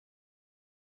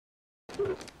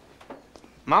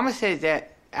Mama says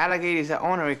that alligators are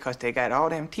ornery because they got all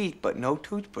them teeth but no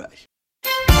toothbrush.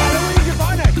 Where did you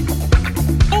find that?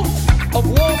 Wolf of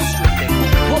Wall Street.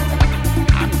 Look,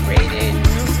 I'm creating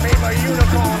newspaper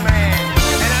uniform man,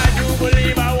 and I do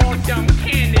believe I want some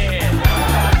candy.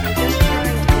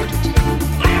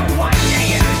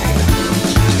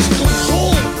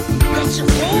 That's your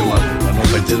hole.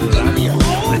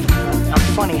 I'm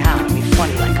funny how? I mean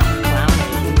funny like I'm a clown.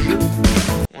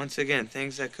 Once again,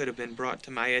 things that could have been brought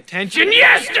to my attention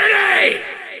yesterday!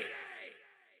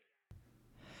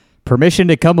 Permission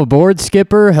to come aboard,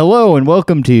 Skipper? Hello and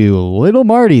welcome to Little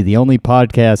Marty, the only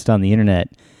podcast on the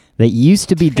internet that used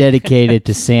to be dedicated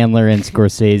to Sandler and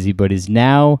Scorsese, but is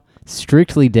now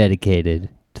strictly dedicated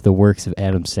to the works of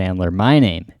Adam Sandler. My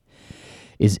name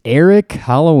is Eric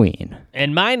Halloween.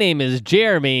 And my name is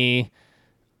Jeremy.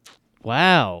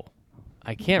 Wow.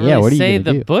 I can't really say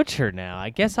the butcher now. I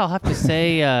guess I'll have to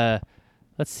say,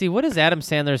 let's see, what is Adam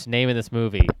Sandler's name in this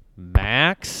movie?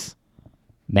 Max?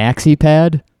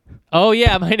 MaxiPad? Oh,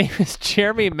 yeah, my name is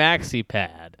Jeremy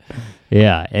MaxiPad.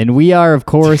 Yeah, and we are, of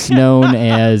course, known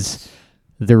as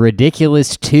The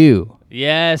Ridiculous Two.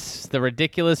 Yes, The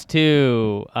Ridiculous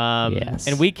Two. Yes.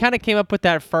 And we kind of came up with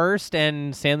that first,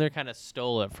 and Sandler kind of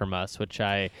stole it from us, which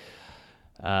I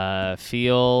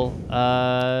feel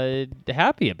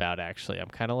happy about, actually. I'm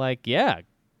kind of like, yeah,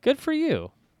 good for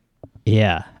you.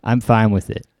 Yeah, I'm fine with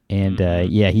it. And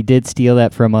yeah, he did steal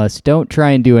that from us. Don't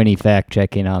try and do any fact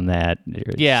checking on that.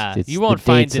 You won't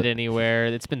find it anywhere.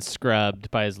 It's been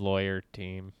scrubbed by his lawyer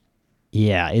team.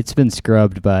 Yeah, it's been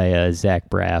scrubbed by Zach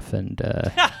Braff and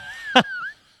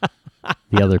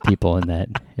the other people in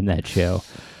that show.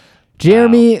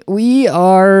 Jeremy, wow. We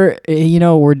are,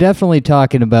 we're definitely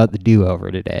talking about the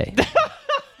do-over today.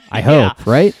 I hope,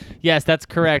 right? Yes, that's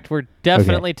correct. We're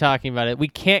definitely talking about it. We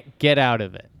can't get out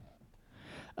of it.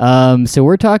 So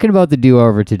we're talking about the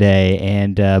do-over today,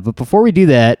 and but before we do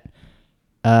that,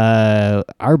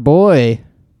 our boy,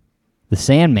 the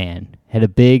Sandman, had a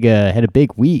big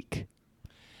week.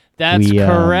 That's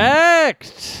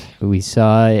correct. We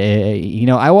saw,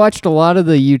 I watched a lot of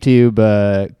the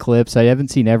YouTube clips. I haven't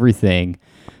seen everything,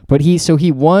 but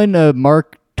he won a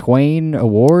Mark Twain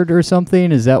award or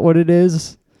something. Is that what it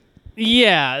is?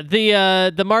 Yeah,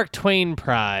 the Mark Twain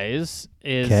Prize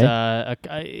is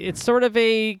it's sort of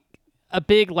a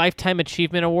big lifetime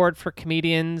achievement award for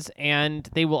comedians, and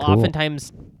they will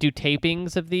oftentimes do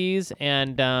tapings of these,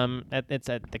 and it's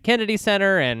at the Kennedy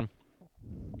Center, and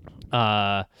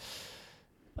I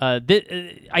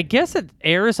guess it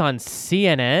airs on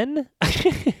CNN.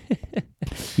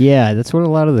 Yeah, that's what a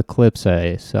lot of the clips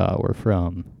I saw were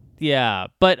from. Yeah,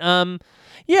 but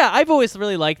yeah, I've always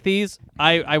really liked these.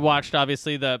 I watched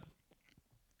obviously the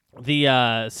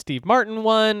Steve Martin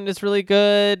one is really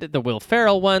good. The Will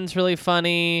Ferrell one's really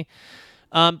funny.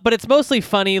 But it's mostly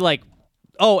funny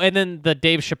and then the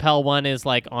Dave Chappelle one is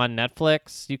like on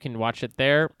Netflix. You can watch it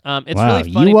there. It's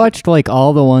really funny. You watched like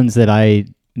all the ones that I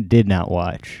did not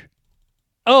watch.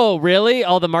 Oh, really?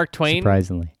 All the Mark Twain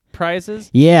surprisingly prizes?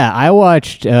 Yeah, I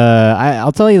watched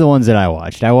I'll tell you the ones that I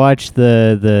watched. I watched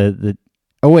the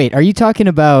Oh wait, are you talking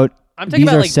about I'm talking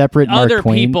these about are separate other Mark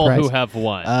Twain people prize? who have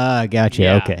won. Gotcha.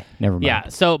 Yeah. Okay, never mind. Yeah.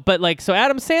 So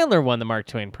Adam Sandler won the Mark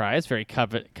Twain Prize, very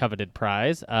coveted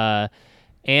prize.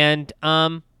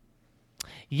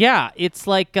 Yeah, it's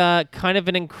like kind of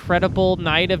an incredible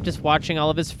night of just watching all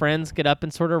of his friends get up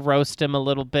and sort of roast him a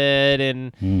little bit,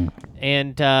 and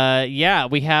yeah,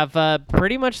 we have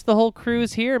pretty much the whole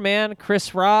crew's here, man.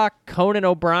 Chris Rock, Conan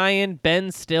O'Brien,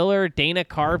 Ben Stiller, Dana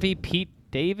Carvey, Pete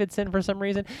Davidson for some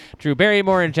reason, Drew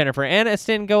Barrymore and Jennifer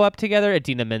Aniston go up together.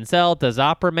 Idina Menzel does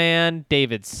Opera Man,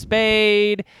 David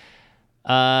Spade.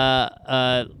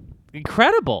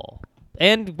 Incredible.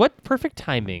 And what perfect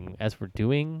timing as we're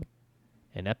doing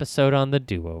an episode on the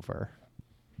do-over.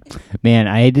 Man,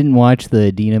 I didn't watch the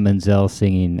Idina Menzel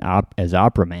singing as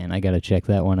Opera Man. I got to check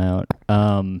that one out.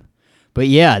 But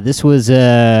yeah, this was,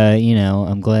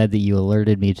 I'm glad that you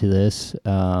alerted me to this.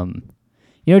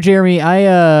 Jeremy,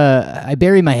 I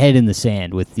bury my head in the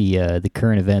sand with the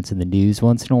current events in the news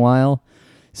once in a while.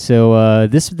 So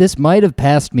this might have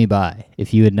passed me by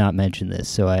if you had not mentioned this.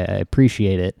 So I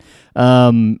appreciate it.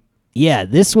 Yeah,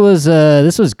 this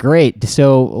was great.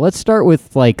 So let's start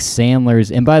with like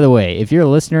Sandler's. And by the way, if you're a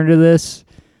listener to this,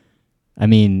 I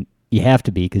mean you have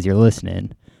to be because you're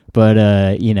listening. But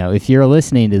if you're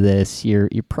listening to this, you're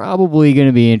probably going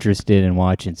to be interested in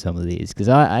watching some of these because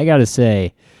I got to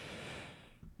say.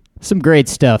 Some great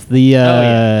stuff.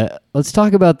 Let's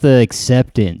talk about the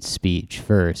acceptance speech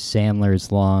first.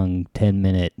 Sandler's long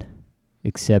 10-minute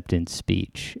acceptance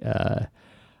speech.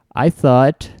 I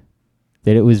thought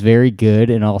that it was very good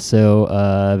and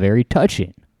also very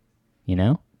touching. You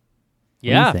know? do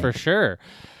you Yeah, think? for sure.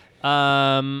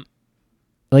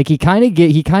 Like he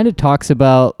kind of talks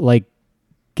about like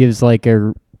gives like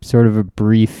a sort of a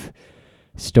brief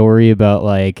story about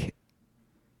like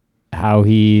how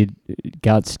he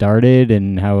got started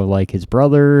and how like his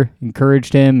brother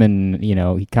encouraged him, and you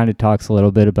know he kind of talks a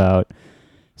little bit about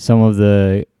some of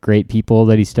the great people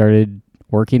that he started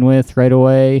working with right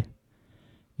away.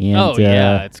 And, Oh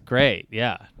yeah, it's great.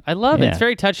 Yeah, I love it. It's Yeah.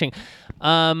 very touching.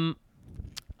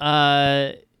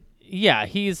 Yeah,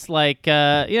 he's like,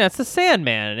 it's the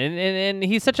Sandman, and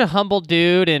he's such a humble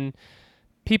dude, and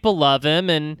people love him,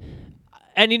 and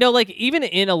you know, like even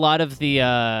in a lot of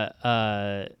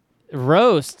the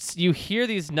roasts, you hear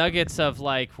these nuggets of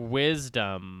like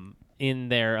wisdom in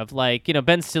there of like, you know,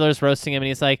 Ben Stiller's roasting him, and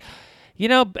he's like, you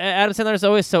know, Adam Sandler is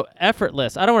always so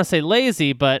effortless. I don't want to say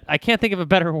lazy, but I can't think of a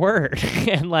better word.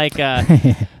 And like,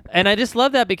 and I just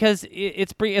love that because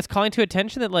it's calling to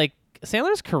attention that like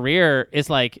Sandler's career is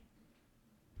like,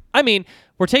 I mean,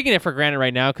 we're taking it for granted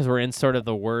right now because we're in sort of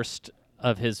the worst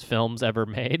of his films ever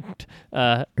made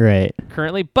right.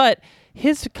 currently, but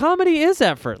his comedy is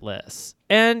effortless.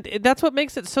 And that's what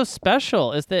makes it so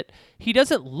special is that he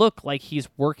doesn't look like he's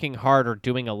working hard or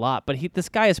doing a lot, but this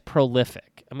guy is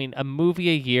prolific. I mean, a movie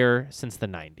a year since the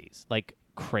 90s, like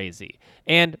crazy,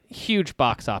 and huge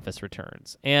box office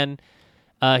returns. And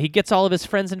he gets all of his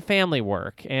friends and family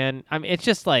work. And I mean, it's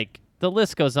just like the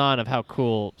list goes on of how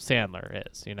cool Sandler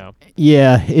is, you know?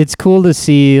 Yeah, it's cool to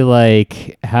see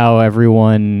like how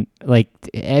everyone like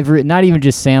not even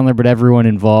just Sandler but everyone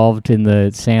involved in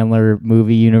the Sandler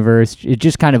movie universe, it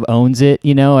just kind of owns it,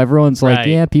 you know? Everyone's like, Right.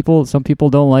 yeah, some people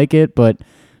don't like it, but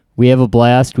we have a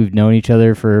blast. We've known each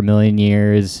other for a million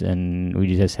years and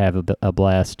we just have a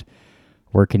blast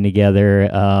working together.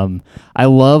 I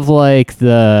love like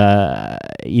I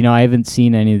haven't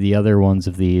seen any of the other ones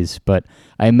of these, but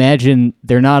I imagine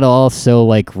they're not all so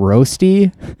like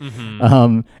roasty.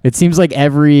 Mm-hmm. It seems like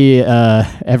every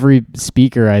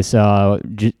speaker I saw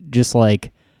just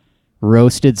like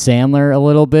roasted Sandler a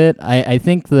little bit. I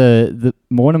think the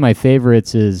one of my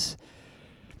favorites is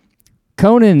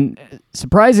Conan.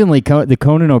 Surprisingly, the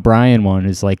Conan O'Brien one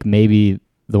is like maybe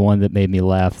the one that made me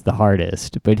laugh the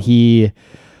hardest. But he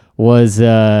was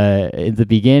in the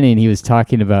beginning he was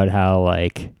talking about how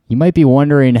like you might be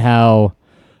wondering how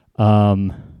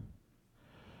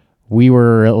they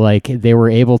were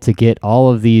able to get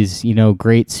all of these, you know,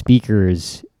 great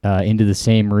speakers into the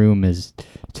same room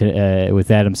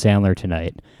with Adam Sandler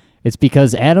tonight. It's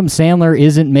because Adam Sandler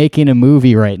isn't making a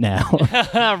movie right now.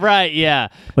 Right, yeah.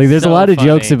 Like there's a So lot of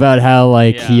jokes funny. about how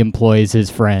like he Yeah. employs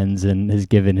his friends and has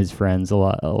given his friends a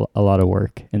lot of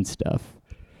work and stuff.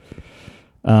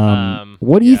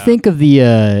 What do you yeah. think of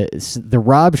the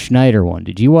Rob Schneider one?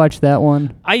 Did you watch that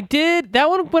one? I did. That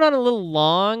one went on a little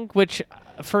long, which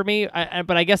for me,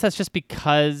 but I guess that's just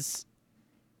because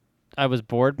I was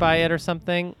bored by it or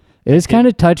something. It is kind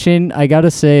of touching, I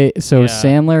gotta say. So Yeah.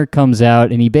 Sandler comes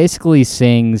out and he basically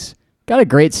sings. Got a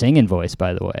great singing voice,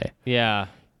 by the way. Yeah.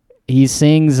 He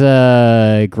sings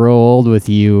 "Grow Old with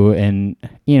You," and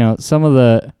you know some of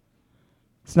the.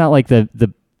 It's not like the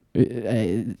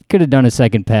could have done a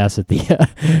second pass at the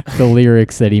the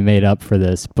lyrics that he made up for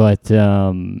this, but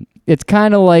it's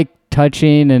kind of like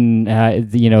touching,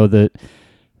 and you know the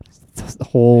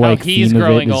whole How like he's theme of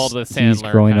growing it is old with he's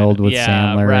Sandler, growing kind old of. with Yeah,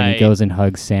 Sandler, and right. he goes and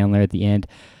hugs Sandler at the end.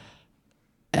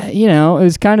 You know, it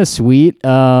was kind of sweet.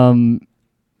 Maybe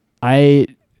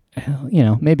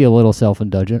a little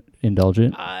self-indulgent, in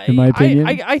my opinion.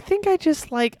 I think I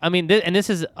just like. I mean, and this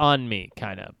is on me,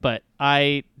 kind of, but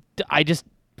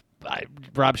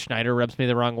Rob Schneider rubs me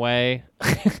the wrong way.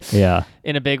 Yeah.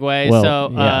 In a big way. Well, So,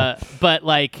 yeah. but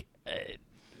like,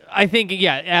 I think,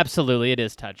 yeah, absolutely, it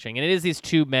is touching, and it is these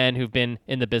two men who've been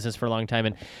in the business for a long time,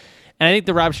 and I think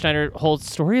the Rob Schneider whole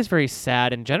story is very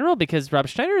sad in general because Rob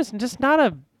Schneider is just not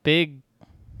a big.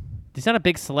 He's not a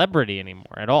big celebrity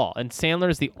anymore at all, and Sandler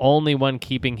is the only one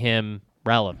keeping him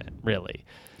relevant, really.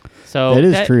 So That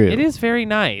is true. It is very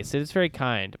nice. It is very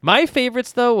kind. My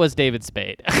favorites though was David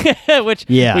Spade, which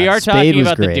Yeah, we are Spade talking was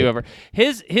about the great. do-over.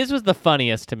 His was the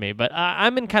funniest to me, but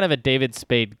I'm in kind of a David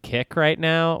Spade kick right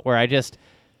now, where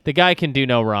the guy can do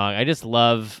no wrong. I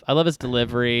love his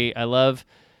delivery. I love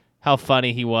how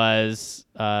funny he was.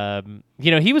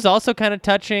 He was also kind of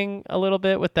touching a little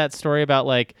bit with that story about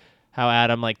like how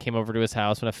Adam like came over to his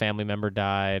house when a family member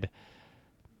died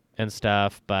and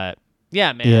stuff. But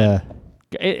yeah, man. Yeah.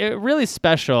 It really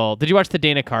special. Did you watch the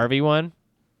Dana Carvey one?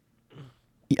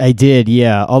 I did,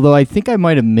 yeah. Although I think I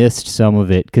might have missed some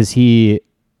of it because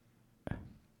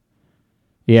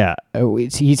Yeah.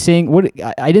 He's sing. What?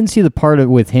 I didn't see the part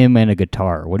with him and a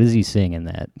guitar. What does he sing in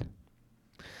that?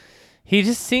 He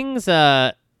just sings.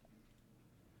 I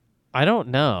don't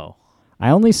know. I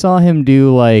only saw him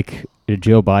do like a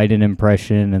Joe Biden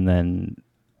impression, and then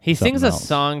He sings a else.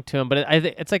 song to him, but I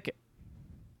think it's like.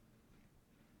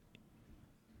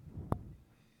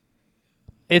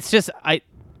 It's just I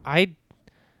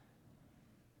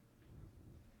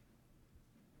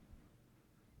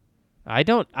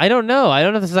don't know. I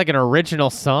don't know if this is like an original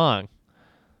song.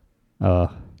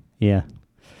 Yeah.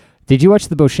 Did you watch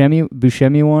the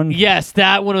Buscemi one? Yes,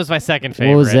 that one was my second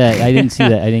favorite. What was that? I didn't see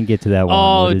that. I didn't get to that one.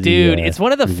 Oh, What is dude, he, it's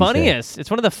one of the what does he say? funniest. It's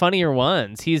one of the funnier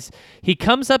ones. He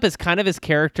comes up as kind of his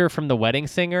character from The Wedding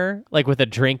Singer, like with a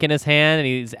drink in his hand, and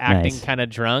he's acting Nice. kind of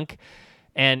drunk,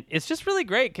 and it's just really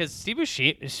great because Steve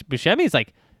Buscemi is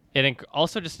like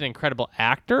also just an incredible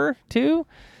actor too.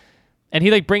 And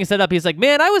he like brings that up. He's like,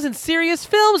 "Man, I was in serious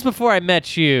films before I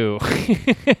met you."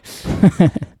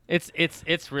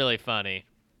 It's really funny.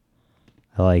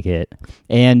 I like it.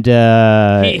 And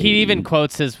He even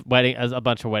quotes his wedding as a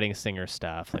bunch of Wedding Singer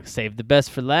stuff, like "Save the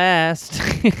best for last."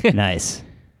 nice.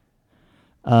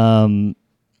 I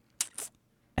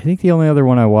think the only other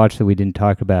one I watched that we didn't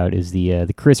talk about is the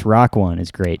Chris Rock one.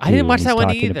 Is great. I didn't too, watch when that he's one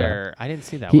talking either. I didn't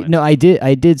see that about- one. No, I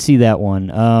did see that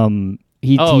one.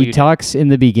 He Oh, you did. talks in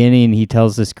the beginning. He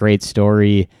tells this great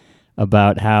story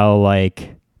about how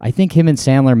like I think him and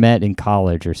Sandler met in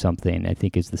college or something. I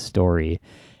think is the story,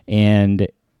 and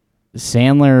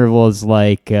Sandler was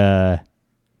like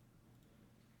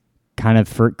kind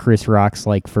of Chris Rock's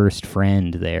like first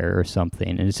friend there or something.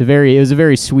 And it was a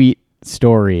very sweet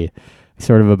story,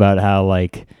 sort of about how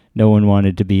like no one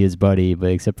wanted to be his buddy, but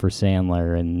except for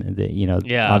Sandler, and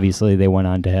Yeah. obviously they went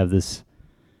on to have this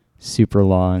super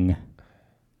long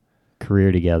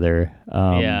career together.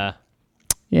 Yeah.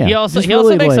 Yeah. He also just he also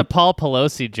really, makes a like- Paul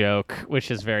Pelosi joke,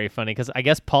 which is very funny because I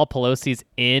guess Paul Pelosi's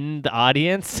in the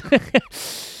audience.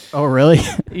 Oh, really?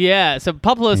 Yeah, so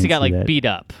Paul Pelosi Didn't got see like that. beat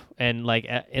up and like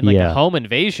in like a Yeah. home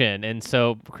invasion, and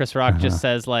so Chris Rock just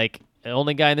says like, "The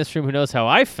only guy in this room who knows how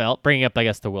I felt," bringing up I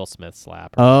guess the Will Smith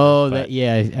slap. or Oh, whatever, that but-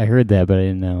 yeah, I heard that, but I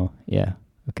didn't know. Yeah,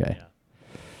 okay.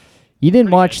 You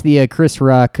didn't watch the Chris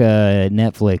Rock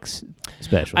Netflix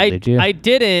special, did you? I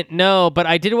didn't, no, but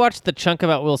I did watch the chunk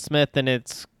about Will Smith, and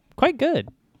it's quite good.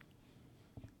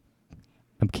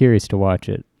 I'm curious to watch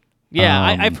it.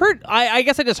 Yeah, Um, I've heard. I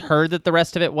guess I just heard that the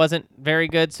rest of it wasn't very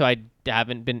good, so I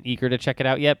haven't been eager to check it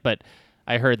out yet. But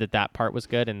I heard that part was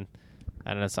good, and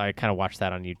I don't know. So I kind of watched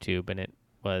that on YouTube, and it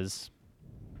was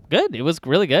good. It was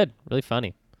really good, really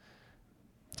funny.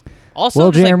 Also,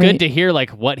 Well, just like, Jeremy- good to hear like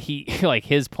what he like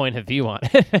his point of view on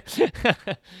it.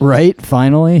 Right,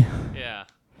 finally. Yeah.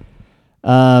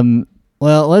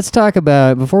 Well, let's talk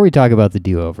about before we talk about the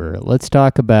do-over. Let's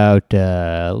talk about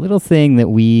a little thing that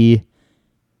we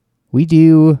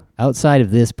do outside of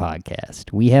this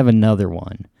podcast. We have another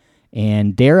one,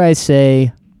 and dare I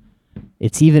say,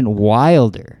 it's even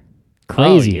wilder,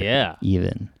 crazier, yeah.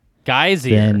 even Geyser.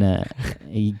 than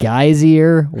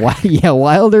geysier. Yeah,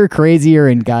 wilder, crazier,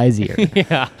 and geysier.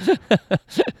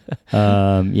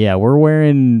 yeah. Yeah, we're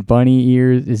wearing bunny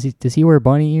ears. Does he wear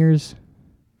bunny ears?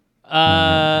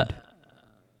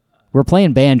 We're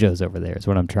playing banjos over there, is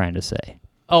what I'm trying to say.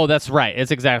 Oh, that's right.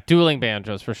 It's exact dueling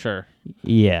banjos for sure.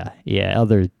 Yeah.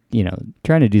 Other,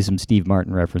 trying to do some Steve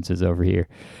Martin references over here.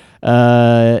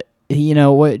 What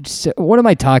am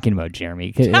I talking about,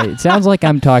 Jeremy? 'Cause it sounds like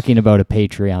I'm talking about a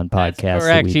Patreon podcast. That's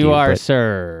correct. that we You do, are, but-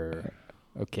 sir.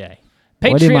 Okay.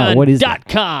 What is that?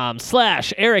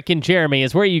 Patreon.com/Eric and Jeremy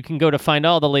is where you can go to find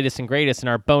all the latest and greatest in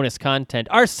our bonus content,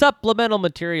 our supplemental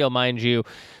material, mind you.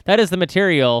 That is the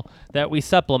material that we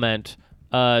supplement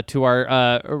to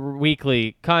our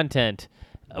weekly content.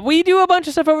 We do a bunch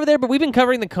of stuff over there, but we've been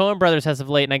covering the Coen brothers as of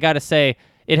late, and I got to say,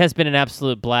 it has been an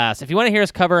absolute blast. If you want to hear us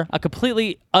cover a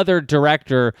completely other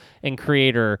director and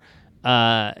creator,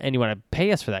 and you want to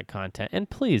pay us for that content, and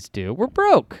please do. We're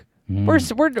broke.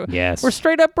 Yes. We're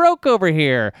straight up broke over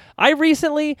here. I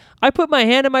put my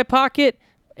hand in my pocket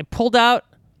and pulled out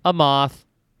a moth.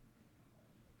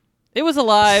 It was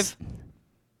alive.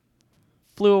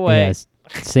 Flew away. Yes.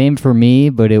 Same for me,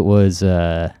 but it was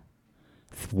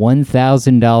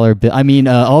 $1,000 bill. I mean,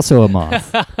 also a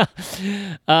moth.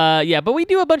 Yeah, but we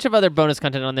do a bunch of other bonus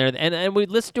content on there, and we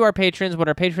listen to our patrons. What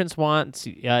our patrons want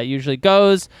usually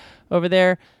goes over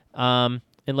there,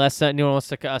 unless anyone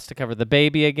wants us to cover the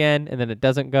baby again, and then it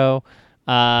doesn't go.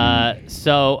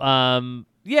 So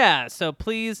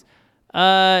please,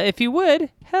 if you would,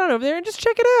 head on over there and just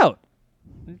check it out.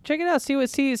 Check it out. See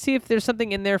if there's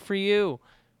something in there for you.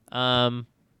 Yeah,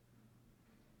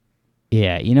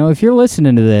 if you're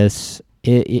listening to this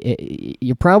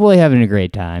you're probably having a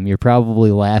great time. You're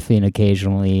probably laughing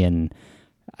occasionally, and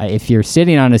if you're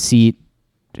sitting on a seat,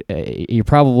 you're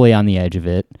probably on the edge of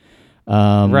it.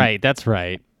 Right, that's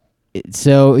right.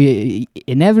 So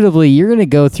inevitably, you're going to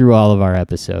go through all of our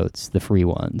episodes, the free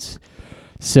ones.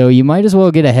 So you might as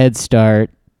well get a head start,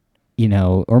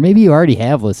 or maybe you already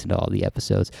have listened to all the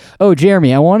episodes. Oh,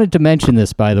 Jeremy, I wanted to mention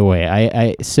this, by the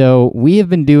way. So we have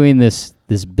been doing this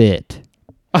bit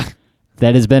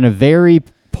that has been a very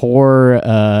poor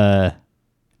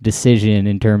decision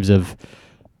in terms of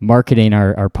marketing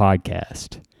our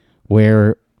podcast,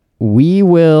 where we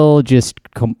will just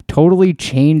totally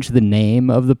change the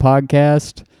name of the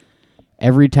podcast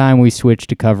every time we switch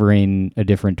to covering a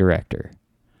different director.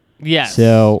 Yes.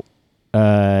 So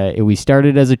we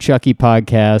started as a Chucky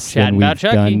podcast, Chatting and we've about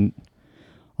Chucky. done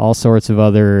all sorts of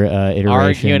other iterations.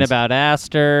 Arguing about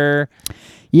Astor.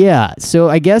 Yeah, so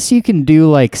I guess you can do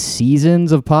like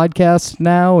seasons of podcasts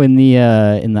now in the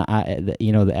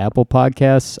Apple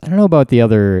Podcasts. I don't know about the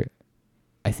other.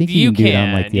 I think you can do it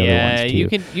on like the other ones too. you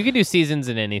can do seasons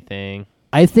in anything.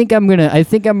 I think I'm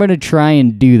gonna try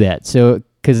and do that. So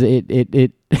because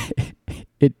it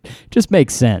just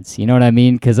makes sense. You know what I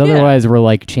mean? Because otherwise we're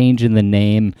like changing the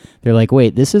name. They're like,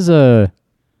 wait,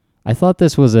 I thought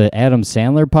this was a Adam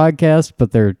Sandler podcast,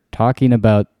 but they're talking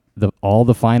about all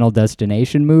the Final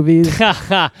Destination movies.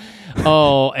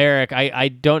 Oh, Eric, I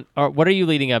don't. What are you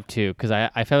leading up to? Because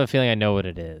I have a feeling I know what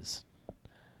it is.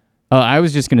 Oh, I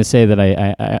was just going to say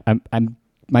that I'm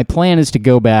my plan is to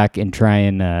go back and try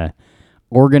and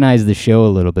organize the show a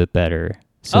little bit better.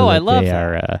 So I that love they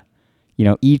that.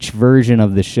 are, each version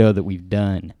of the show that we've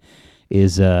done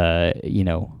is,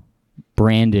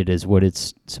 branded as what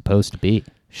it's supposed to be.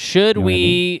 Should You know what I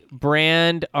we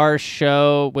brand our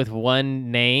show with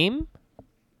one name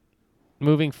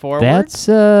moving forward? That's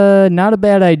not a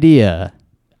bad idea.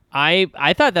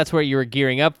 I thought that's what you were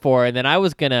gearing up for, and then I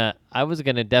was gonna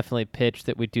definitely pitch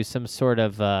that we do some sort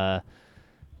of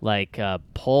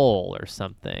poll or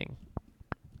something.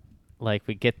 Like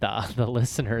we get the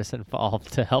listeners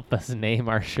involved to help us name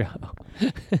our show.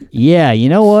 Yeah, you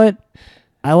know what?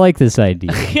 I like this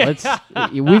idea.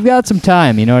 We've got some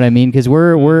time, you know what I mean? Because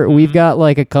we've got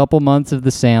like a couple months of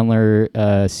the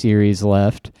Sandler series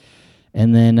left,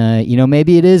 and then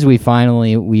maybe it is we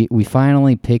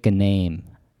finally pick a name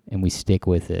and we stick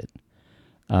with it.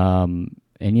 And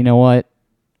you know what?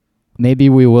 Maybe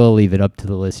we will leave it up to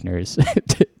the listeners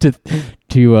to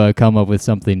come up with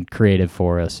something creative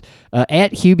for us.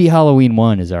 At Hubie Halloween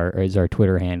 1 is our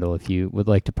Twitter handle if you would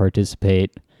like to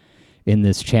participate in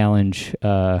this challenge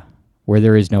where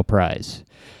there is no prize.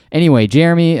 Anyway,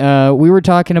 Jeremy, we were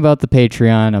talking about the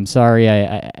Patreon. I'm sorry,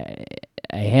 I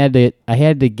had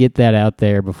to get that out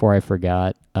there before I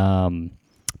forgot.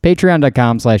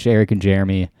 Patreon.com/Eric and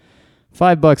Jeremy.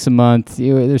 $5 a month.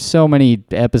 There's so many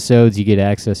episodes you get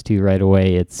access to right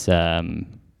away. It's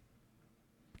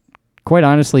quite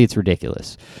honestly, it's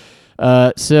ridiculous.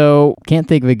 So can't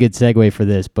think of a good segue for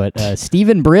this, but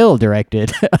Stephen Brill directed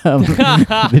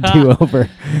the Do-Over.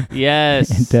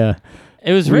 Yes. And,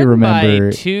 it was we written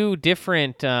remember- by two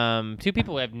different two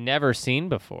people I've never seen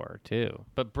before too.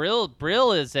 But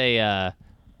Brill is a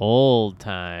old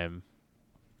time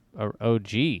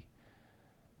OG.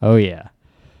 Oh yeah.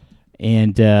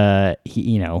 And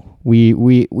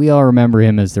we all remember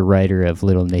him as the writer of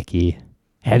Little Nicky,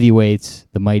 Heavyweights,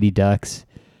 The Mighty Ducks.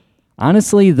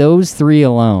 Honestly, those three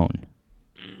alone,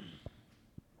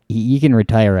 you can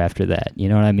retire after that. You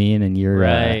know what I mean? And you're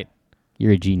Right.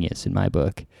 You're a genius in my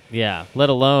book. Yeah, let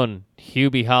alone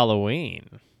Hubie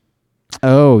Halloween.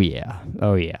 Oh yeah.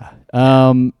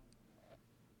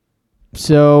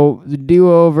 So the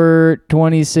Do-Over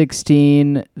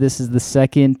 2016. This is the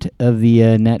second of the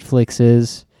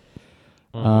Netflixes.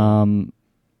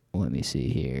 Let me see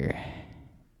here.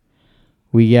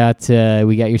 We got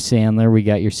your Sandler. We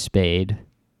got your Spade.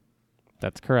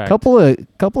 That's correct. Couple of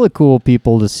cool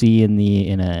people to see in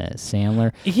a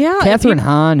Sandler. Yeah, Catherine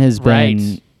Hahn has been.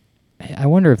 Right. I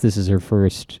wonder if this is her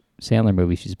first Sandler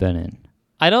movie she's been in.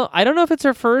 I don't know if it's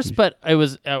her first, but it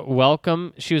was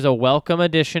welcome. She was a welcome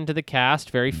addition to the cast.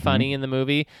 Very funny in the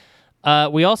movie.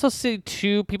 We also see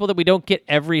two people that we don't get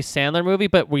every Sandler movie,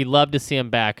 but we love to see them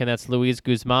back, and that's Luis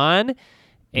Guzman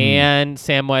and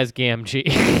Samwise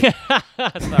Gamgee.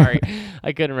 Sorry,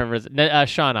 I couldn't remember his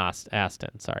Sean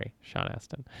Astin. Sorry, Sean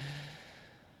Astin.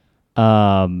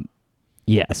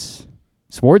 Yes,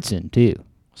 Swartzen too.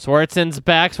 Swartzen's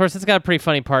back. Swartzen's got a pretty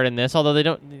funny part in this, although they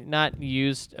don't not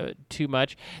used too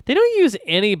much. They don't use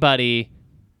anybody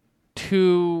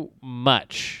too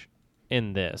much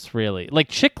in this, really. Like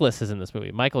Chiklis is in this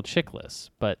movie, Michael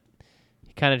Chiklis, but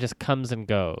He kind of just comes and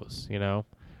goes, you know?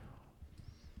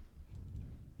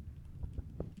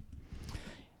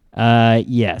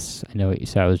 Yes, I know what you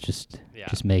said. I was just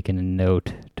making a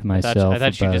note to myself. I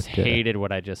thought you about, just hated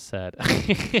what I just said.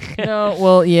 No,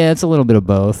 well, yeah, it's a little bit of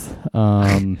both.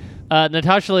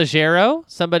 Natasha Leggero,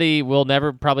 somebody we'll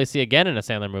never probably see again in a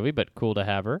Sandler movie, but cool to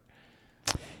have her.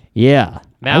 Yeah,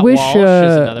 Matt I wish, Walsh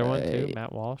is another one too.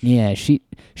 Matt Walsh. Yeah,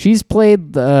 she's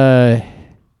played the.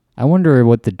 I wonder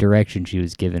what the direction she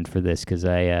was given for this, because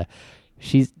I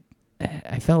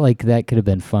felt like that could have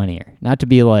been funnier. Not to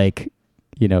be like,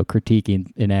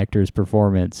 critiquing an actor's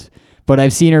performance, but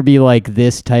I've seen her be like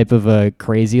this type of a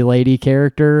crazy lady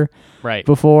character Right.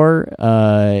 before,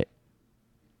 and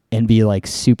be like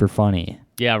super funny.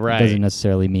 Yeah, right. Doesn't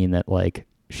necessarily mean that like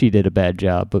she did a bad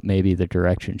job, but maybe the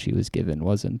direction she was given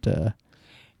wasn't.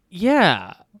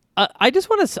 Yeah. I just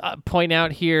want to point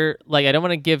out here, like, I don't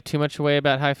want to give too much away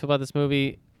about how I feel about this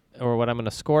movie or what I'm going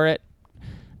to score it.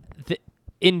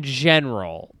 In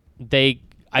general,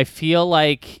 I feel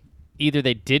like either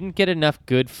they didn't get enough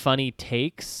good, funny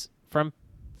takes from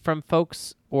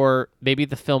folks, or maybe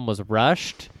the film was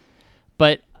rushed.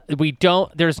 But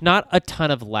there's not a ton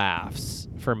of laughs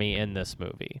for me in this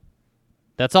movie.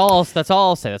 That's all I'll say.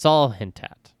 That's all I'll hint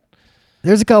at.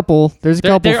 There's a couple. There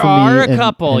for are me, a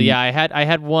couple. and Yeah, I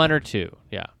had one or two.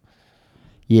 Yeah.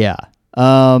 Yeah.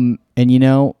 And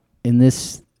in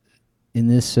this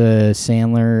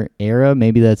Sandler era,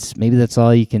 maybe that's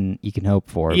all you can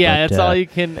hope for. Yeah, but, that's all you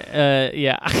can.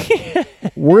 Yeah.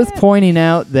 Worth pointing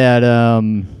out that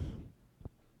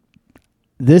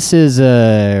this is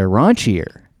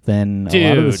raunchier than a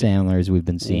lot of the Dude. Sandlers we've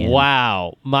been seeing.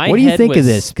 Wow, my What do you head think was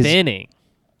of this? 'Cause spinning.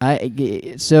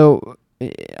 So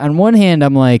on one hand,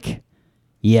 I'm like,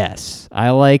 yes,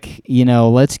 I like,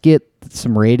 let's get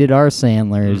some rated R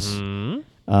Sandlers.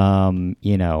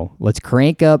 Let's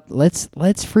crank up. Let's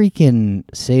freaking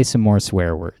say some more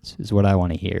swear words is what I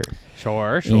want to hear.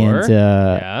 Sure. And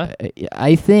Yeah.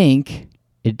 I think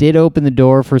it did open the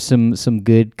door for some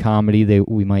good comedy that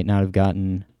we might not have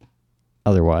gotten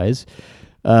otherwise.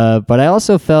 But I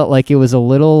also felt like it was a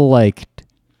little like,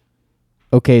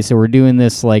 okay, so we're doing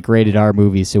this like rated R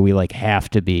movie, so we like have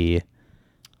to be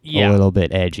a little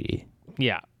bit edgy.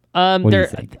 Yeah. What do you there,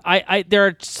 think? there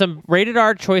are some rated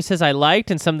R choices I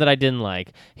liked and some that I didn't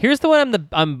like. Here's the one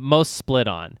I'm most split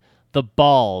on: the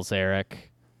balls,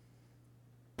 Eric.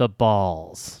 The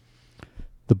balls.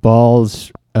 The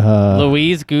balls.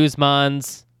 Luis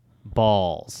Guzman's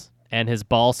balls and his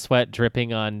ball sweat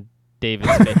dripping on David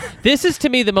Spade. This is to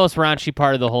me the most raunchy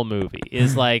part of the whole movie.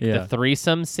 Is like the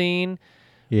threesome scene.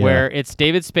 Yeah. Where it's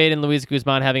David Spade and Luis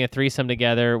Guzman having a threesome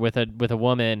together with a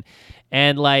woman,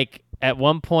 and like at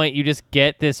one point you just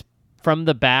get this from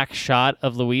the back shot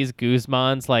of Luis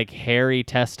Guzman's like hairy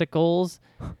testicles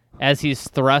as he's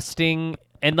thrusting,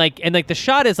 and the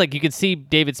shot is like you can see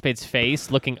David Spade's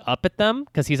face looking up at them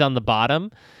because he's on the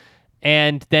bottom,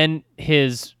 and then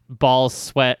his balls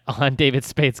sweat on David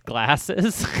Spade's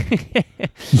glasses.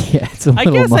 Yeah, it's a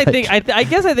little much. I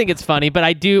guess I think it's funny, but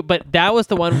that was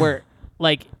the one where.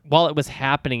 Like, while it was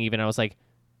happening, even I was like,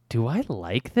 do I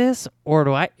like this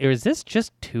or is this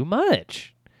just too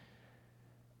much?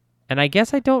 And I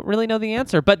guess I don't really know the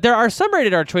answer, but there are some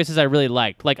rated R choices I really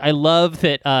liked. Like, I love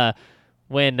that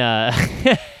when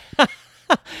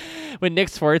when Nick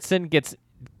Swartzen gets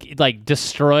like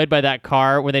destroyed by that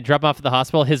car, when they drop him off at the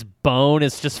hospital, his bone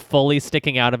is just fully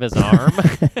sticking out of his arm.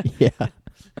 Yeah.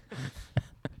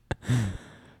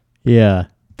 Yeah.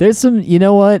 There's some, you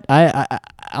know what?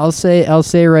 I'll say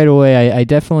right away, I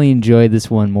definitely enjoyed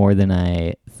this one more than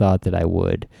I thought that I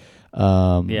would.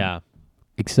 Yeah.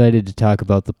 Excited to talk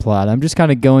about the plot. I'm just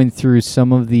kind of going through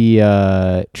some of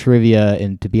the trivia,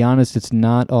 and to be honest, it's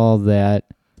not all that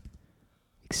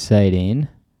exciting.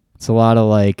 It's a lot of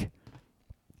like,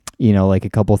 like a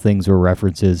couple things were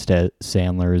references to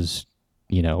Sandler's,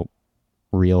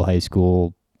 real high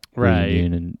school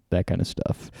reunion and that kind of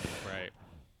stuff.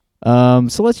 Right.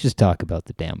 So let's just talk about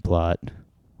the damn plot.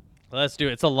 Let's do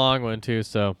it. It's a long one too,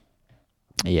 so.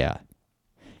 Yeah.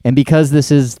 And because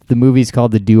the movie's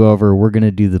called The Do-Over, we're going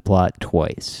to do the plot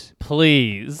twice.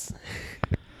 Please.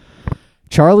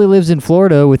 Charlie lives in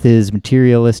Florida with his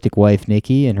materialistic wife,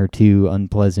 Nikki, and her two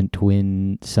unpleasant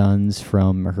twin sons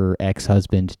from her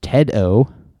ex-husband, Ted O.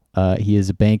 He is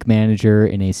a bank manager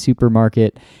in a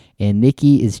supermarket, and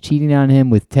Nikki is cheating on him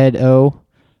with Ted O.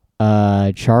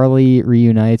 Charlie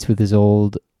reunites with his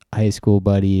old high school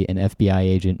buddy and FBI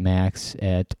agent Max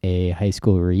at a high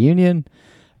school reunion.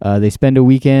 They spend a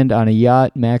weekend on a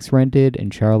yacht Max rented,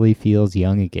 and Charlie feels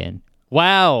young again.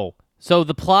 Wow. So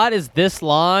the plot is this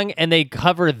long, and they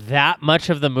cover that much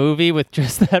of the movie with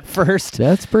just that first.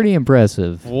 That's pretty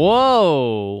impressive.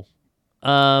 Whoa.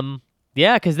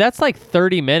 Yeah, because that's like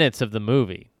 30 minutes of the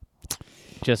movie.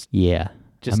 Just I'm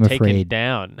taken afraid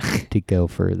down. to go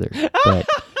further, but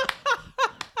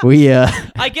we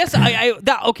I guess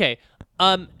okay.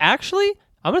 Actually,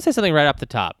 I'm gonna say something right off the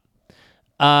top.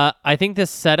 I think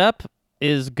this setup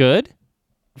is good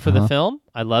for the film.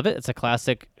 I love it. It's a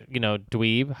classic,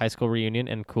 dweeb, high school reunion,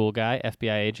 and cool guy,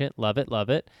 FBI agent. Love it, love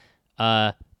it.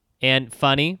 And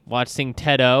funny, watching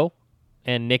Ted O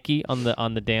and Nikki on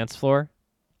the dance floor.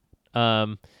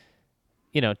 Natasha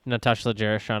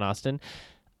Leggero, Sean Astin.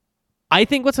 I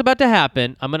think what's about to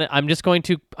happen. I'm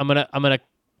gonna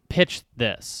pitch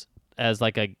this as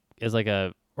like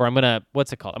a or I'm gonna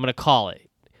what's it called? I'm gonna call it.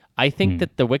 I think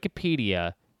that the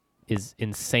Wikipedia is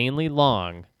insanely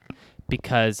long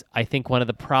because I think one of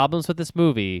the problems with this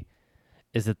movie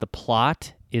is that the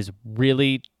plot is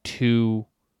really too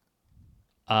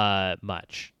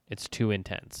much. It's too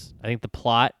intense. I think the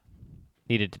plot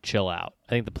needed to chill out. I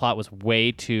think the plot was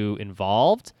way too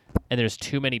involved, and there's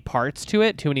too many parts to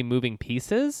it, too many moving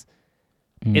pieces.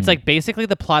 It's like basically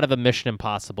the plot of a Mission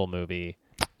Impossible movie.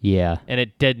 Yeah. And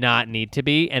it did not need to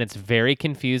be, and it's very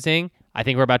confusing. I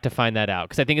think we're about to find that out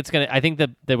because I think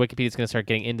the Wikipedia is gonna start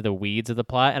getting into the weeds of the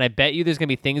plot, and I bet you there's gonna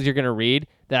be things you're gonna read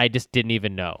that I just didn't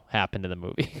even know happened in the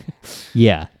movie.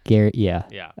 Yeah, Garrett. Yeah.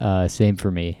 Yeah. Same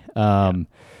for me.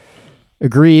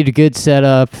 Agreed. Good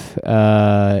setup.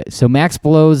 So Max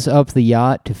blows up the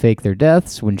yacht to fake their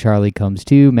deaths. When Charlie comes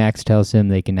to, Max tells him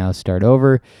they can now start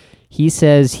over. He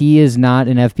says he is not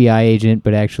an FBI agent,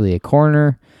 but actually a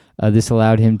coroner. This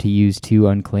allowed him to use 2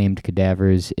 unclaimed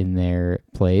cadavers in their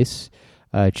place.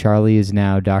 Charlie is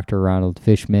now Dr. Ronald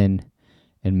Fishman,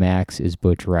 and Max is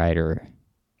Butch Ryder.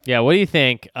 Yeah, what do you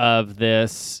think of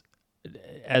this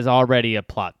as already a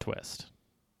plot twist?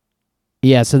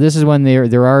 Yeah, so this is when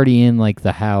they're already in like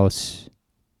the house.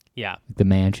 Yeah. The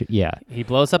mansion. Yeah. He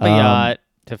blows up a yacht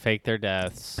to fake their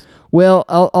deaths. Well,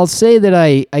 I'll say that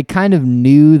I kind of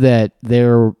knew that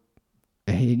there,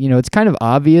 it's kind of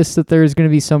obvious that there's going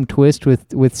to be some twist with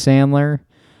Sandler.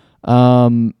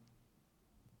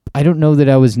 I don't know that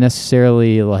I was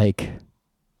necessarily like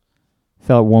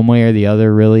felt one way or the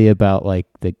other really about like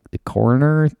the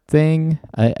coroner thing.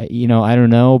 I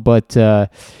don't know, but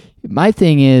my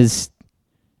thing is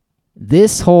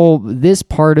this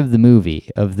part of the movie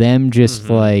of them just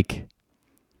like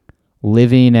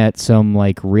living at some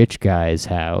like rich guy's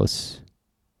house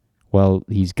while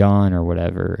he's gone or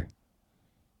whatever.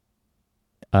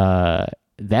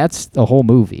 That's the whole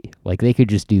movie. Like they could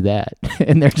just do that,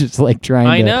 and they're just like trying.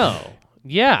 I know.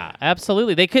 Yeah,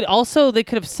 absolutely. They could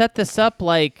have set this up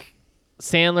like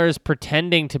Sandler's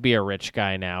pretending to be a rich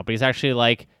guy now, but he's actually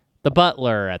like the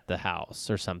butler at the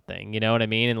house or something. You know what I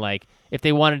mean? And like if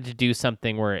they wanted to do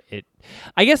something where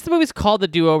I guess the movie's called The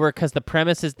Do-Over because the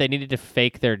premise is they needed to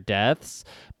fake their deaths,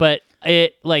 but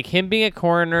it like him being a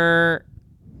coroner,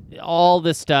 all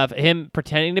this stuff, him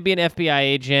pretending to be an FBI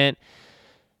agent.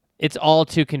 It's all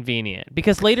too convenient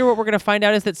because later what we're going to find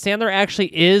out is that Sandler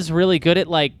actually is really good at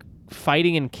like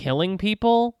fighting and killing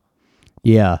people.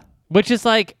 Yeah. Which is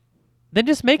like, then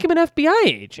just make him an FBI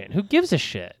agent. Who gives a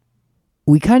shit?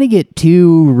 We kind of get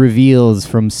 2 reveals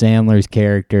from Sandler's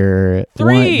character.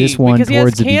 3, this one because he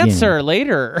towards has the cancer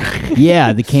later.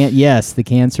 Yeah, the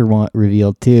cancer one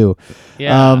revealed too.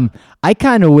 Yeah. I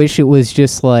kind of wish it was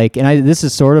just like, and this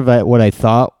is sort of where I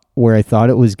thought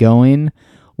it was going.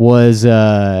 Was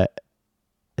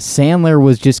Sandler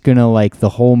was just gonna like the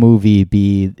whole movie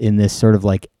be in this sort of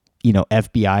like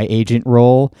FBI agent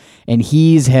role, and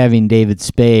he's having David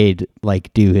Spade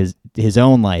like do his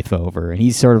own life over, and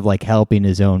he's sort of like helping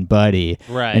his own buddy,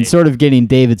 Right. and sort of getting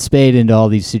David Spade into all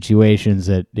these situations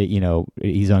that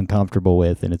he's uncomfortable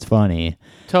with, and it's funny.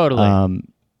 Totally.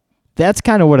 That's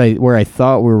kind of where I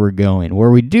thought we were going.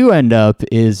 Where we do end up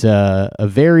is a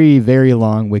very, very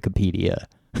long Wikipedia.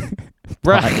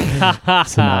 Right.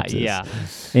 synopsis. Yeah.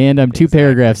 And I'm 2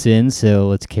 paragraphs in, so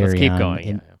let's carry Let's keep on. going.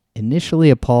 Yeah.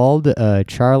 Initially appalled,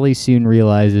 Charlie soon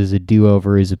realizes a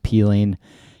do-over is appealing.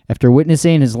 After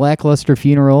witnessing his lackluster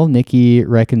funeral, Nikki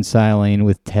reconciling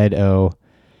with Ted O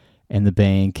and the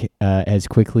bank has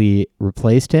quickly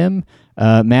replaced him.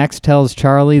 Max tells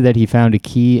Charlie that he found a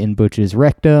key in Butch's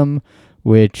rectum,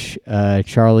 which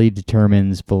Charlie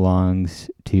determines belongs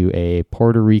to a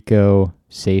Puerto Rico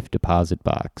safe deposit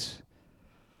box.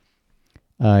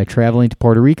 Traveling to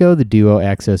Puerto Rico, the duo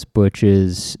access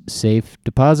Butch's safe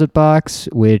deposit box,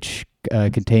 which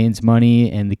contains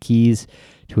money and the keys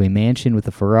to a mansion with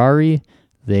a Ferrari.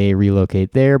 They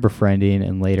relocate there, befriending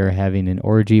and later having an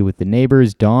orgy with the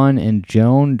neighbors Dawn and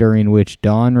Joan, during which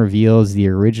Dawn reveals the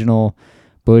original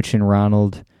Butch and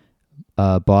Ronald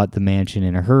bought the mansion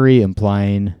in a hurry,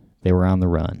 implying they were on the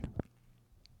run.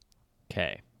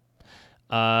 Okay.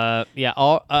 By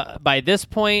this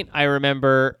point, I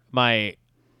remember my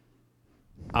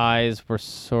eyes were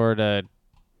sort of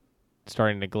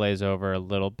starting to glaze over a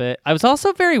little bit. I was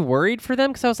also very worried for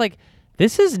them because I was like,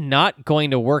 this is not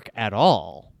going to work at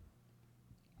all.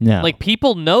 No. Like,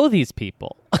 people know these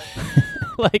people.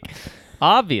 Like,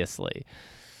 obviously.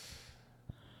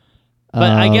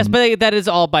 But I guess that is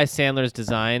all by Sandler's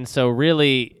design. So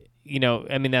really,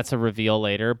 I mean, that's a reveal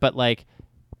later. But, like,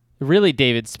 really,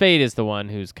 David Spade is the one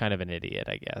who's kind of an idiot,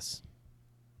 I guess,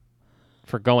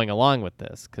 for going along with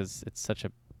this because it's such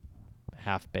a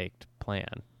half-baked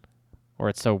plan. Or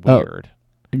it's so weird.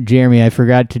 Jeremy, I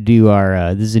forgot to do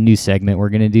our, this is a new segment we're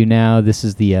going to do now. This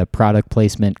is the product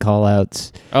placement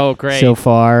call-outs. Oh, great. So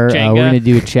far, we're Jenga. going to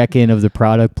do a check-in of the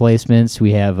product placements.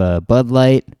 We have Bud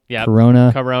Light, Yep.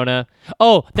 Corona.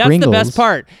 Oh, that's Pringles. the best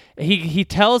part. He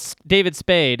tells David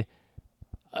Spade,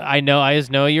 I just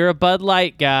know you're a Bud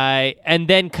Light guy, and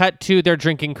then cut to they're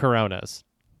drinking Coronas.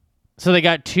 So they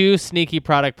got two sneaky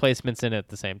product placements in at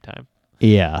the same time.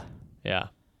 Yeah. Yeah.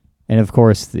 And of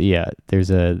course,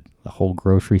 there's a whole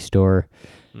grocery store.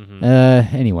 Mm-hmm.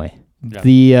 Anyway,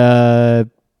 Yeah.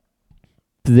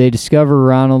 They discover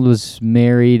Ronald was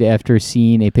married after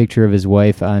seeing a picture of his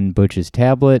wife on Butch's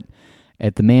tablet.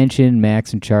 At the mansion,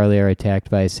 Max and Charlie are attacked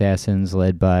by assassins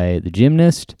led by the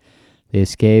gymnast. They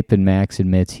escape, and Max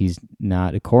admits he's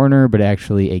not a coroner, but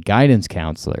actually a guidance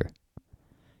counselor.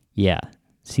 Yeah.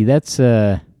 See, that's...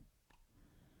 You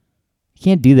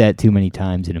can't do that too many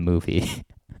times in a movie.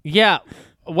 Yeah.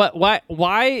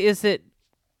 Why is it...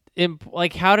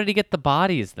 how did he get the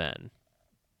bodies then?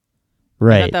 I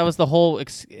Right. thought that was the whole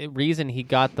reason he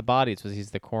got the bodies was he's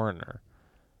the coroner.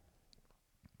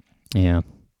 Yeah.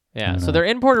 Yeah, so they're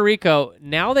in Puerto Rico.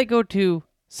 Now they go to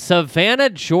Savannah,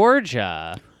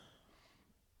 Georgia.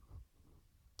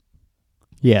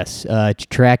 Yes, to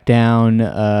track down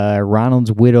Ronald's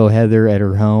widow, Heather, at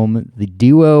her home. The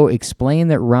duo explain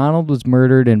that Ronald was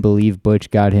murdered and believe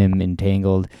Butch got him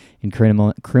entangled in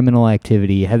criminal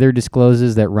activity. Heather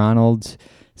discloses that Ronald's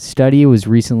study was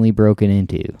recently broken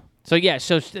into. So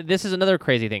this is another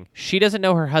crazy thing. She doesn't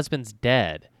know her husband's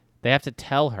dead. They have to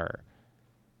tell her.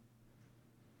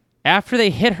 After they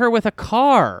hit her with a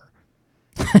car.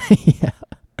 Yeah,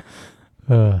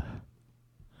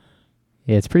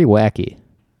 it's pretty wacky,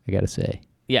 I gotta say.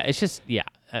 Yeah, it's just, yeah.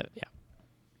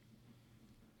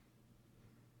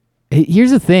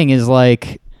 Here's the thing is,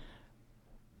 like,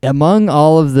 amidst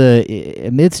all of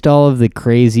the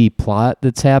crazy plot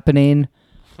that's happening,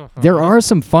 there are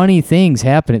some funny things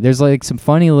happening. There's like some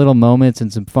funny little moments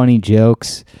and some funny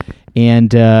jokes.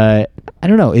 And I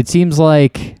don't know, it seems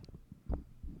like...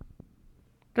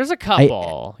 There's a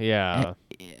couple, yeah.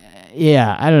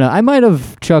 Yeah, I don't know. I might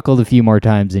have chuckled a few more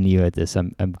times than you at this.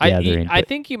 I'm gathering. I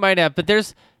think you might have, but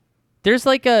there's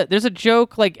a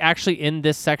joke like actually in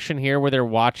this section here where they're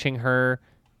watching her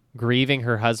grieving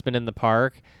her husband in the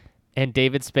park, and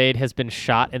David Spade has been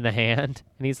shot in the hand,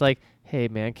 and he's like, "Hey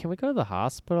man, can we go to the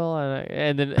hospital?"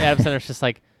 And then Adam Sandler's just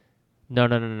like, No,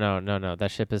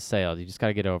 that ship has sailed. You just got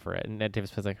to get over it. And David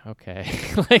Spade's like, okay.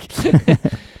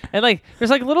 And like, there's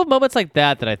like little moments like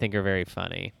that I think are very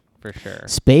funny, for sure.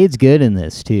 Spade's good in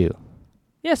this too.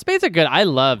 Yeah, Spades are good. I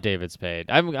love David Spade.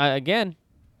 I'm again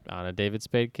on a David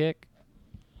Spade kick.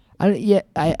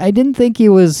 I didn't think he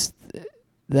was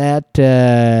that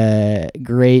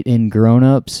great in Grown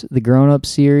Ups, the Grown Ups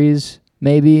series.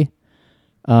 Maybe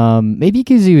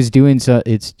because he was doing so.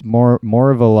 It's more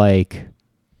of a like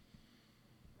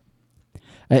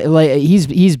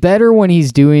he's better when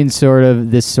he's doing sort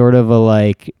of a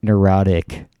like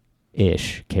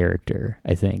neurotic-ish character.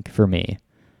 I think for me,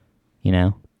 you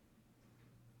know.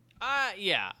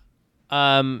 Yeah.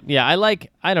 I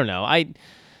don't know.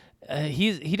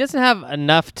 He doesn't have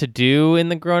enough to do in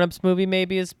the Grown Ups movie,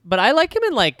 but I like him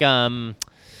in like I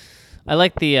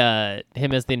like the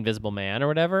him as the Invisible Man or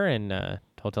whatever in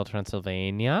Hotel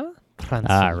Transylvania.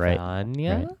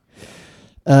 Right.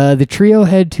 The trio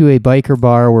head to a biker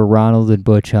bar where Ronald and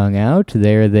Butch hung out.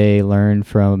 There they learn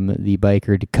from the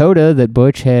biker Dakota that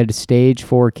Butch had stage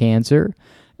 4 cancer.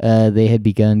 They had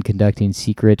begun conducting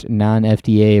secret,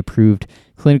 non-FDA approved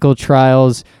clinical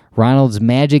trials. Ronald's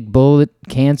magic bullet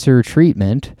cancer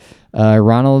treatment.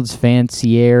 Ronald's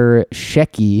fancier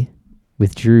Shecky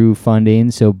withdrew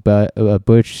funding, so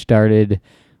Butch started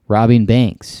robbing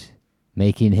banks,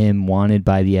 making him wanted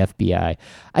by the FBI.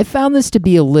 I found this to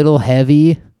be a little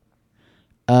heavy.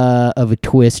 of a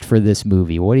twist for this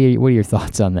movie. What are your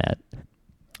thoughts on that?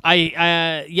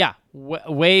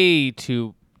 Way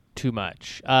too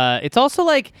much. It's also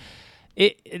like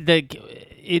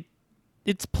it's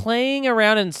playing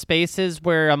around in spaces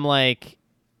where I'm like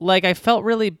I felt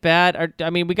really bad. I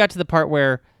mean, we got to the part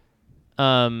where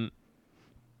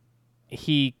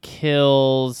he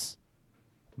kills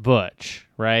Butch,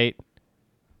 right?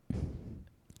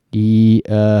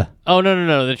 Oh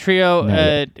no. The trio No,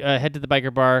 head to the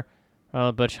biker bar.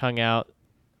 Butch hung out.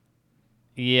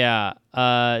 Yeah.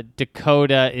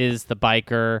 Dakota is the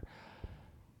biker.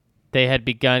 They had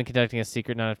begun conducting a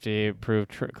secret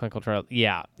non-FDA-approved clinical trial.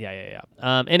 Yeah.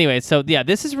 Anyway, so yeah,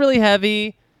 this is really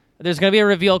heavy. There's gonna be a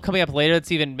reveal coming up later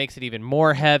that's makes it even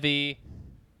more heavy.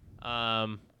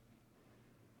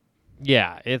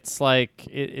 Yeah, it's like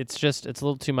it's a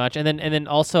little too much. And then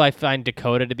also I find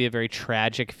Dakota to be a very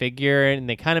tragic figure, and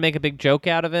they kind of make a big joke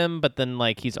out of him, but then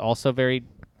like he's also very.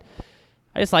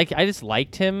 I just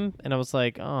liked him, and I was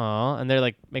like, oh, and they're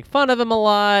like make fun of him a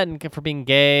lot and for being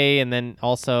gay, and then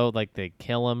also like they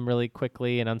kill him really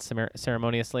quickly and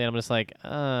unceremoniously, and I'm just like,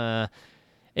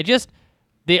 it just.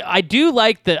 I do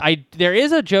like there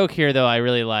is a joke here though I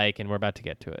really like, and we're about to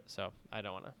get to it, so I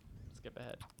don't want to skip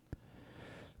ahead.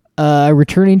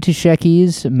 Returning to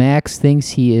Shecky's, Max thinks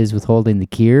he is withholding the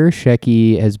cure.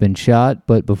 Shecky has been shot,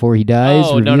 but before he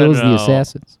dies, reveals the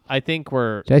assassins. I think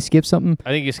Did I skip something? I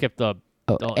think you skipped the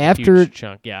after huge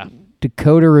chunk. Yeah.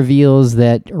 Dakota reveals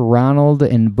that Ronald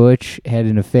and Butch had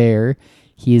an affair.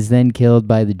 He is then killed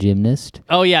by the gymnast.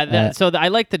 Oh yeah. I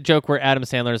like the joke where Adam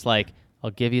Sandler's like,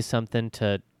 "I'll give you something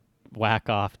to whack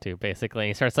off to," basically. And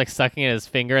he starts like sucking at his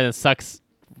finger and then sucks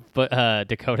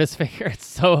Dakota's finger. It's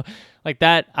so like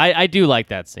that. I do like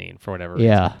that scene for whatever reason.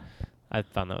 Yeah. I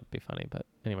found that would be funny, but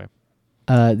anyway.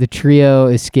 The trio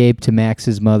escape to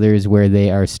Max's mother's, where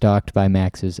they are stalked by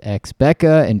Max's ex,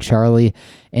 Becca, and Charlie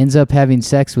ends up having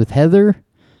sex with Heather.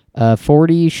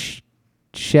 40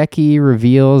 Shecky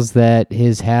reveals that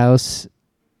his house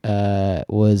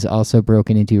was also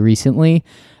broken into recently.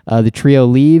 The trio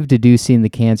leave, deducing the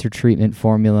cancer treatment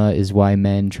formula is why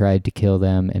men tried to kill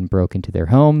them and broke into their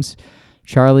homes.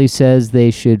 Charlie says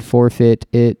they should forfeit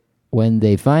it when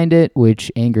they find it, which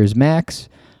angers Max.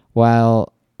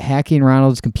 While hacking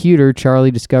Ronald's computer, Charlie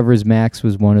discovers Max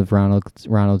was one of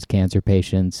Ronald's cancer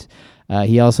patients.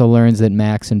 He also learns that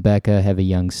Max and Becca have a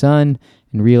young son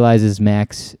and realizes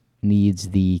Max needs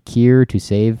the cure to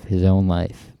save his own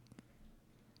life.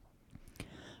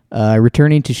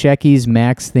 Returning to Shecky's,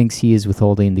 Max thinks he is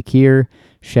withholding the cure.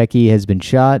 Shecky has been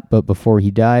shot, but before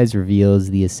he dies, reveals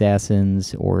the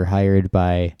assassins were hired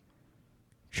by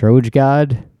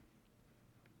Trojgad,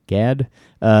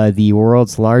 the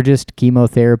world's largest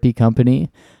chemotherapy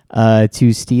company,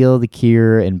 to steal the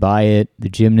cure and buy it. The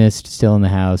gymnast, still in the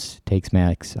house, takes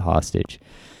Max hostage.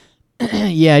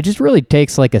 Yeah, it just really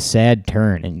takes like a sad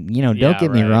turn. And, don't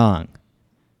get me wrong.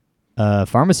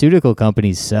 Pharmaceutical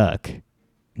companies suck.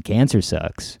 Cancer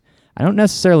sucks. I don't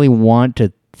necessarily want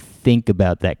to think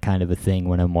about that kind of a thing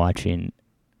when I'm watching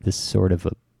this sort of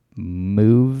a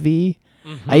movie.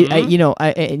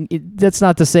 Mm-hmm. That's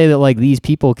not to say that like these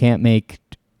people can't make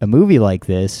a movie like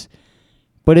this,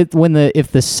 but if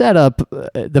the setup,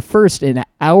 the first an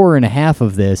hour and a half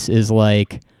of this is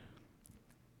like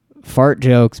fart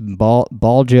jokes,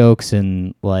 ball jokes,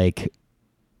 and like,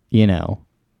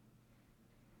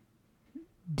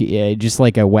 just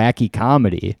like a wacky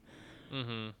comedy.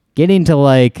 Mm-hmm. Getting to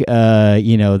like,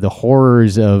 the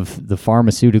horrors of the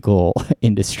pharmaceutical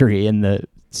industry and the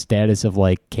status of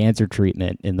like cancer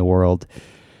treatment in the world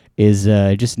is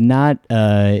just not,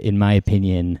 in my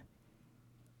opinion,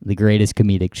 the greatest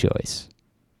comedic choice.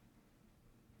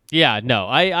 Yeah, no,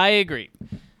 I agree.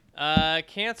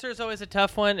 Cancer is always a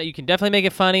tough one. You can definitely make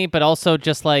it funny, but also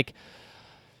just like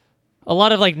a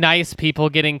lot of like nice people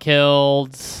getting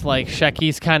killed. Like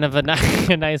Shecky's kind of a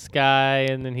nice guy,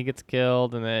 and then he gets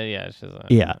killed, and then it's just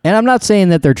yeah. And I'm not saying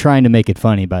that they're trying to make it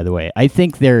funny. By the way, I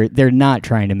think they're not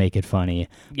trying to make it funny.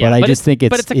 Yeah, but I just think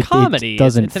it's a comedy. It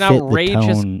doesn't it's an fit outrageous.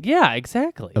 The tone yeah,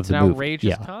 exactly. It's an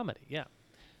outrageous comedy. Yeah.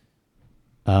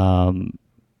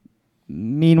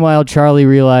 Meanwhile, Charlie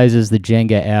realizes the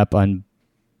Jenga app on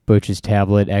Butch's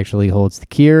tablet actually holds the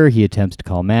cure. He attempts to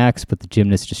call Max, but the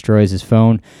gymnast destroys his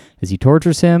phone as he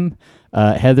tortures him.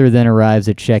 Heather then arrives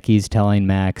at Shecky's, telling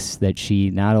Max that she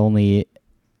not only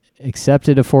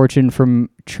accepted a fortune from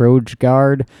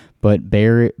Trojgard, but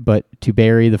to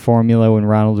bury the formula when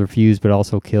Ronald refused, but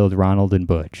also killed Ronald and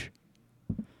Butch.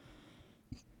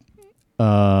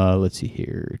 Let's see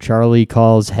here. Charlie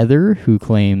calls Heather, who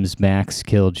claims Max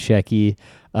killed Shecky.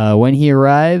 When he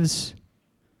arrives,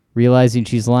 realizing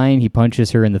she's lying, he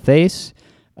punches her in the face.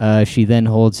 She then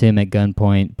holds him at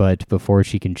gunpoint, but before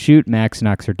she can shoot, Max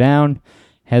knocks her down.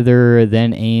 Heather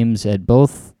then aims at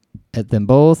them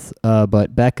both,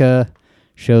 but Becca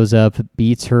shows up,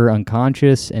 beats her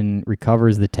unconscious, and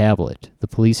recovers the tablet. The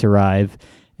police arrive,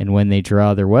 and when they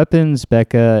draw their weapons,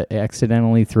 Becca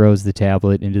accidentally throws the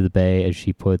tablet into the bay as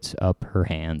she puts up her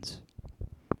hands.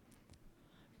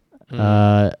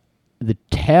 The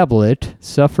tablet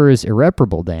suffers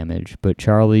irreparable damage, but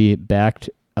Charlie backed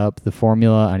up the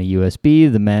formula on a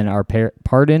USB. The men are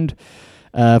pardoned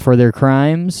for their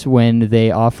crimes when they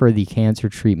offer the cancer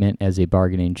treatment as a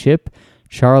bargaining chip.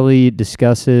 Charlie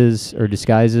disguises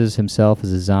himself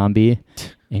as a zombie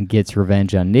and gets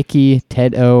revenge on Nikki,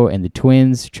 Ted-O, and the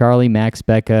twins. Charlie, Max,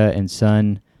 Becca, and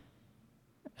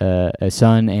a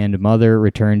son and mother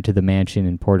return to the mansion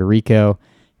in Puerto Rico,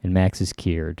 and Max is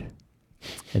cured.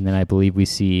 And then I believe we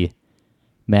see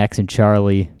Max and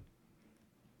Charlie.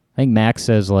 I think Max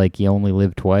says, like, you only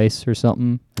live twice or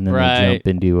something, and then they jump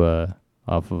into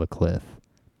off of a cliff.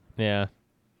 Yeah.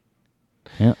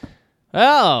 Yeah.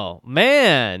 Oh,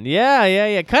 man.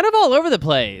 Yeah. Kind of all over the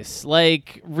place.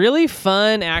 Like, really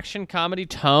fun action comedy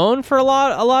tone for a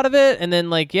lot of it. And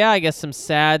then, like, I guess some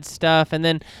sad stuff. And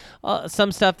then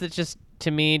some stuff that just,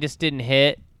 to me, just didn't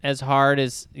hit as hard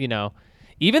as,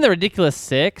 even The Ridiculous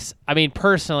Six. I mean,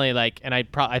 personally, like, and I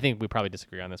think we probably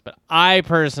disagree on this, but I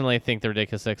personally think The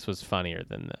Ridiculous Six was funnier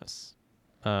than this.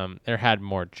 It had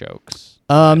more jokes.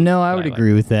 No, I would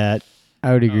agree with that.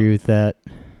 I would agree with that.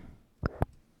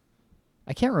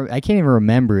 I can't even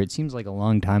remember. It seems like a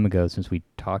long time ago since we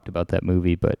talked about that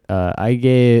movie, but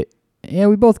we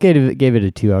both gave it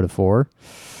a 2 out of 4.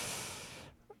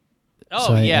 Oh,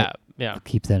 so yeah. I'll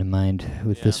keep that in mind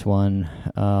with this one.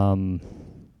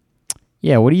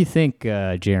 What do you think,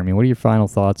 Jeremy? What are your final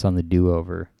thoughts on the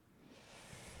do-over?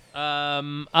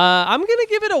 I'm gonna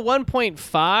give it a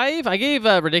 1.5. I gave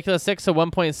Ridiculous Six a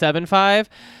 1.75.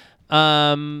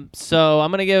 So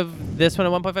I'm gonna give this one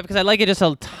a 1.5 because I like it just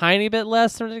a tiny bit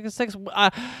less than Ridiculous Six.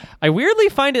 I weirdly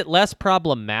find it less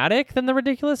problematic than the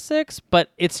Ridiculous Six,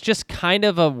 but it's just kind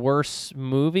of a worse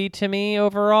movie to me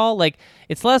overall. Like,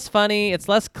 it's less funny, it's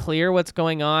less clear what's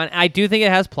going on. I do think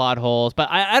it has plot holes, but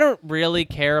I don't really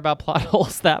care about plot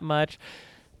holes that much.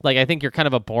 Like, I think you're kind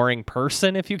of a boring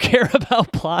person if you care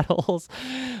about plot holes,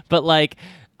 but like,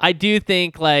 I do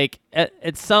think, like,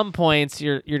 at some points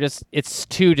you're just, it's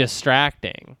too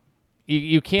distracting.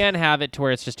 You can have it to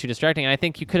where it's just too distracting. And I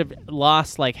think you could have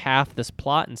lost like half this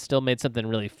plot and still made something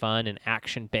really fun and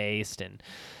action based and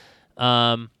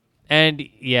not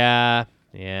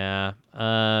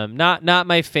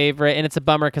my favorite. And it's a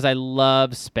bummer because I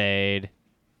love Spade,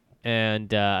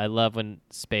 and I love when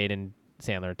Spade and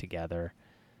Sandler are together.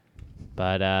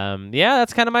 But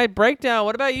that's kind of my breakdown.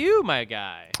 What about you, my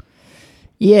guy?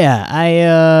 Yeah,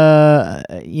 I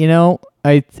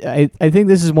think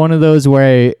this is one of those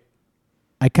where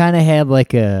I kind of had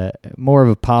like a more of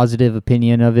a positive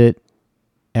opinion of it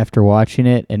after watching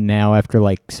it, and now after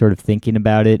like sort of thinking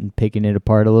about it and picking it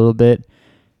apart a little bit,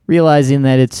 realizing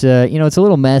that it's it's a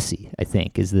little messy, I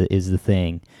think is the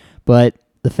thing. But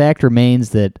the fact remains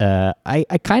that I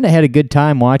kind of had a good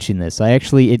time watching this.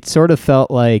 It sort of felt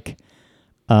like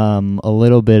a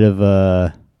little bit of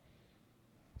a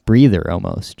breather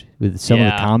almost with some of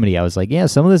the comedy. I was like, yeah,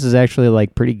 some of this is actually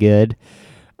like pretty good.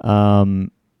 I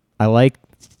like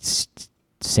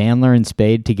Sandler and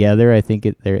Spade together. I think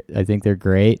they're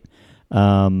great.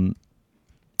 I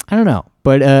don't know,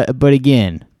 but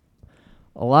again,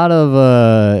 a lot of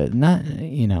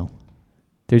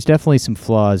there's definitely some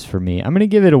flaws for me. I'm gonna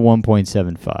give it a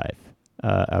 1.75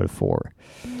 out of 4.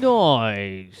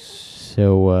 Nice.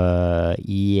 So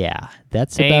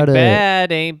that's about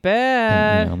Ain't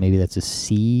bad. Maybe that's a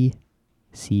C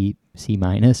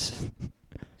minus.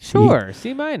 Sure,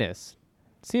 C minus.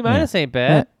 C minus ain't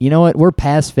bad. You know what? We're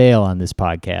pass fail on this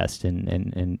podcast,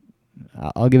 and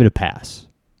I'll give it a pass.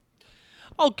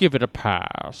 I'll give it a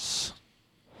pass.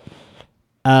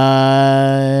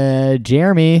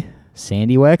 Jeremy,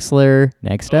 Sandy Wexler,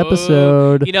 next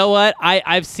episode. You know what?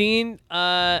 I've seen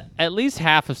at least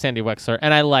half of Sandy Wexler,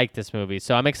 and I like this movie,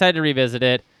 so I'm excited to revisit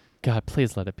it. God,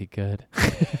 please let it be good.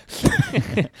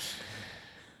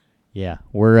 Yeah,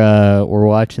 we're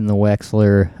watching the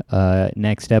Wexler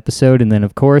next episode, and then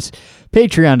of course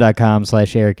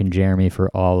patreon.com/Eric and Jeremy for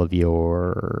all of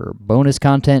your bonus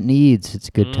content needs. It's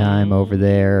a good time over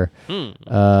there.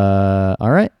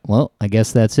 All right, well, I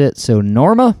guess that's it. So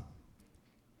Norma,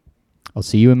 I'll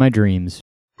see you in my dreams.